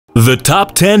The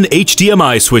top 10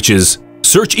 HDMI switches.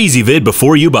 Search EasyVid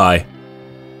before you buy.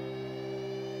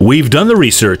 We've done the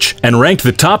research and ranked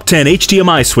the top 10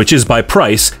 HDMI switches by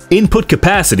price, input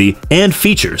capacity, and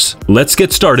features. Let's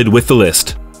get started with the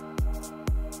list.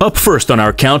 Up first on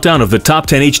our countdown of the top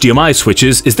 10 HDMI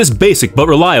switches is this basic but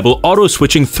reliable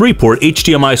auto-switching 3-port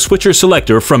HDMI switcher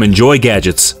selector from Enjoy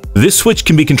Gadgets. This switch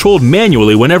can be controlled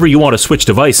manually whenever you want to switch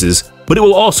devices, but it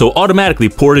will also automatically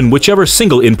port in whichever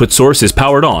single input source is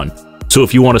powered on. So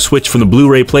if you want to switch from the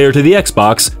Blu-ray player to the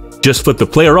Xbox, just flip the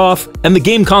player off and the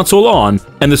game console on,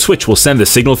 and the switch will send the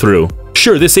signal through.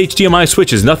 Sure, this HDMI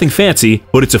switch is nothing fancy,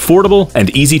 but it's affordable and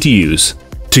easy to use.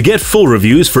 To get full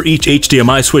reviews for each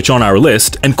HDMI switch on our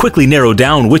list and quickly narrow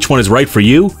down which one is right for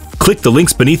you, click the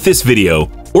links beneath this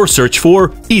video or search for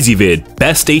EasyVid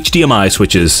Best HDMI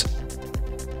Switches.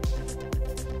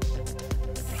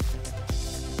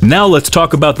 Now let's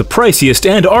talk about the priciest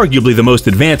and arguably the most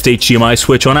advanced HDMI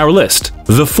switch on our list.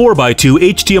 The 4x2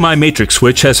 HDMI matrix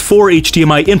switch has 4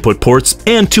 HDMI input ports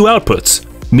and 2 outputs,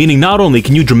 meaning not only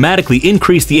can you dramatically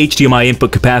increase the HDMI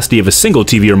input capacity of a single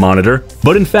TV or monitor,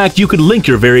 but in fact you could link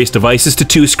your various devices to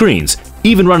 2 screens,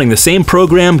 even running the same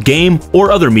program, game, or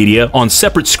other media on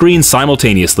separate screens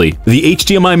simultaneously. The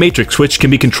HDMI matrix switch can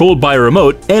be controlled by a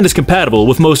remote and is compatible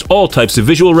with most all types of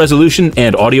visual resolution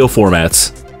and audio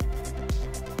formats.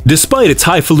 Despite its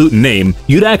highfalutin name,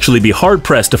 you'd actually be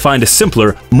hard-pressed to find a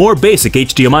simpler, more basic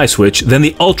HDMI switch than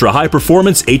the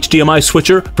ultra-high-performance HDMI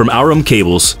switcher from Aurum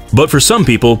Cables. But for some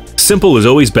people, simple is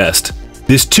always best.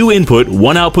 This 2-input,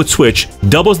 1-output switch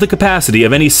doubles the capacity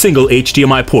of any single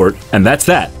HDMI port, and that's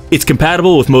that. It's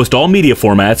compatible with most all media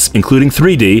formats, including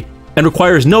 3D, and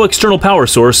requires no external power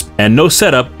source and no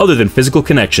setup other than physical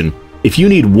connection. If you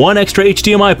need one extra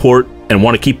HDMI port and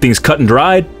want to keep things cut and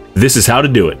dried, this is how to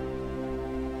do it.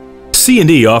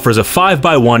 C&E offers a 5x1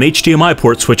 HDMI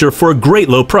port switcher for a great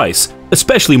low price,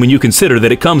 especially when you consider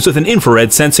that it comes with an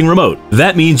infrared sensing remote.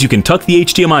 That means you can tuck the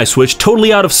HDMI switch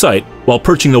totally out of sight while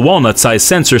perching the walnut-sized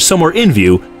sensor somewhere in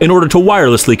view in order to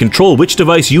wirelessly control which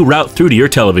device you route through to your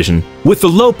television. With the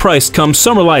low price comes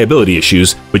some reliability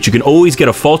issues, but you can always get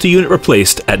a faulty unit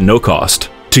replaced at no cost.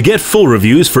 To get full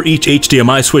reviews for each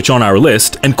HDMI switch on our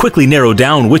list and quickly narrow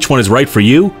down which one is right for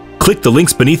you, click the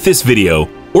links beneath this video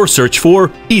or search for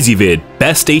EasyVid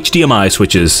Best HDMI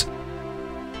Switches.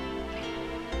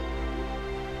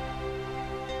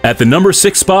 At the number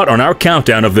 6 spot on our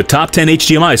countdown of the top 10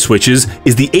 HDMI switches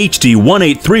is the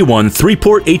HD1831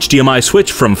 3-port HDMI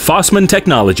switch from Fossman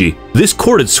Technology. This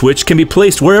corded switch can be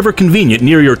placed wherever convenient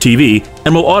near your TV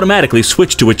and will automatically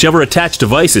switch to whichever attached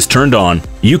device is turned on.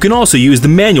 You can also use the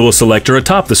manual selector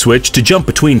atop the switch to jump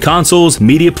between consoles,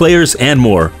 media players, and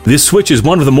more. This switch is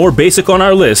one of the more basic on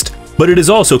our list, but it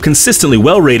is also consistently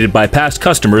well rated by past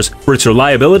customers for its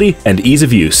reliability and ease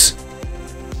of use.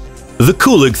 The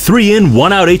Kulig 3-in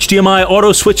 1-out HDMI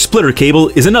auto switch splitter cable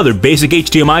is another basic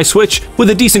HDMI switch with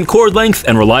a decent cord length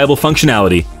and reliable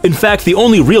functionality. In fact, the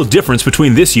only real difference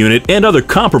between this unit and other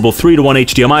comparable 3-to-1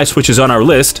 HDMI switches on our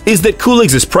list is that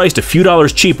Kulig's is priced a few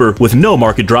dollars cheaper with no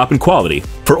market drop in quality.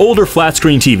 For older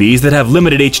flat-screen TVs that have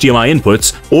limited HDMI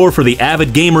inputs, or for the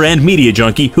avid gamer and media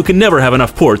junkie who can never have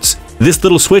enough ports, this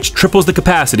little switch triples the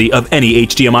capacity of any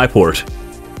HDMI port.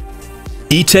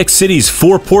 eTech City's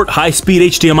 4-port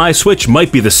high-speed HDMI switch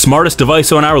might be the smartest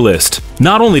device on our list.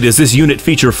 Not only does this unit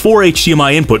feature 4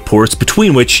 HDMI input ports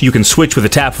between which you can switch with a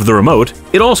tap of the remote,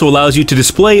 it also allows you to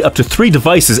display up to 3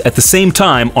 devices at the same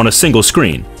time on a single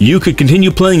screen. You could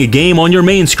continue playing a game on your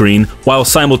main screen while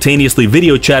simultaneously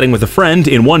video chatting with a friend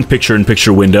in one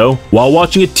picture-in-picture window, while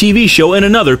watching a TV show in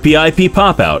another PIP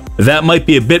pop-out. That might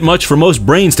be a bit much for most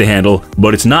brains to handle,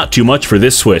 but it's not too much for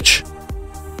this switch.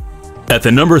 At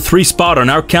the number 3 spot on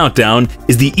our countdown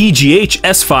is the EGH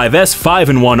S5S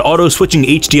 5-in-1 auto-switching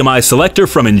HDMI selector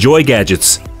from Enjoy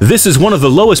Gadgets. This is one of the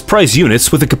lowest price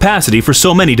units with a capacity for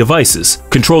so many devices.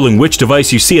 Controlling which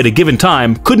device you see at a given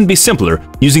time couldn't be simpler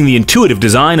using the intuitive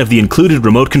design of the included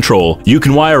remote control. You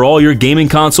can wire all your gaming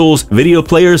consoles, video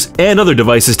players, and other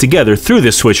devices together through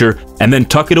this switcher and then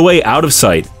tuck it away out of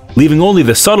sight, leaving only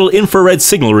the subtle infrared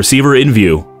signal receiver in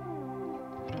view.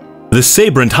 The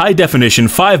Sabrent high-definition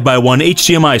 5x1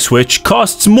 HDMI switch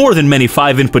costs more than many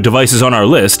 5-input devices on our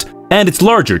list, and it's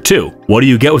larger too. What do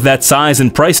you get with that size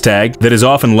and price tag that is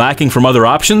often lacking from other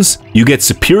options? You get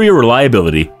superior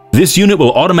reliability. This unit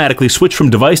will automatically switch from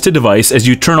device to device as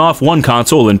you turn off one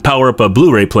console and power up a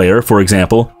Blu-ray player, for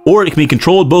example, or it can be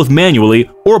controlled both manually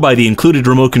or by the included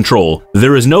remote control.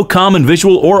 There is no common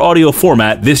visual or audio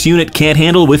format this unit can't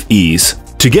handle with ease.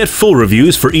 To get full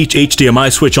reviews for each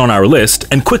HDMI switch on our list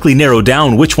and quickly narrow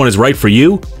down which one is right for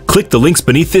you, click the links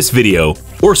beneath this video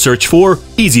or search for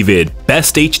EasyVid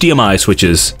Best HDMI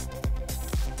Switches.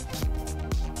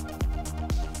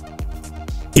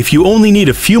 If you only need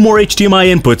a few more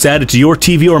HDMI inputs added to your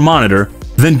TV or monitor,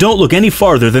 then don't look any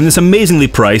farther than this amazingly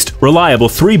priced, reliable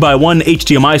 3x1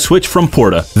 HDMI switch from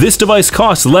Porta. This device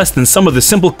costs less than some of the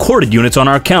simple corded units on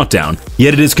our countdown,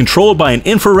 yet it is controlled by an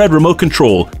infrared remote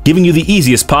control, giving you the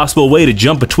easiest possible way to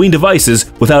jump between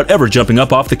devices without ever jumping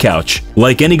up off the couch.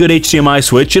 Like any good HDMI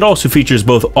switch, it also features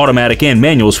both automatic and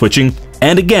manual switching,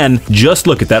 and again, just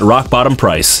look at that rock bottom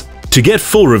price. To get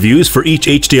full reviews for each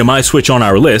HDMI switch on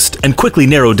our list and quickly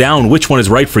narrow down which one is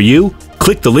right for you,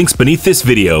 click the links beneath this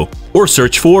video or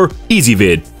search for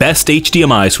EasyVid Best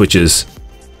HDMI Switches.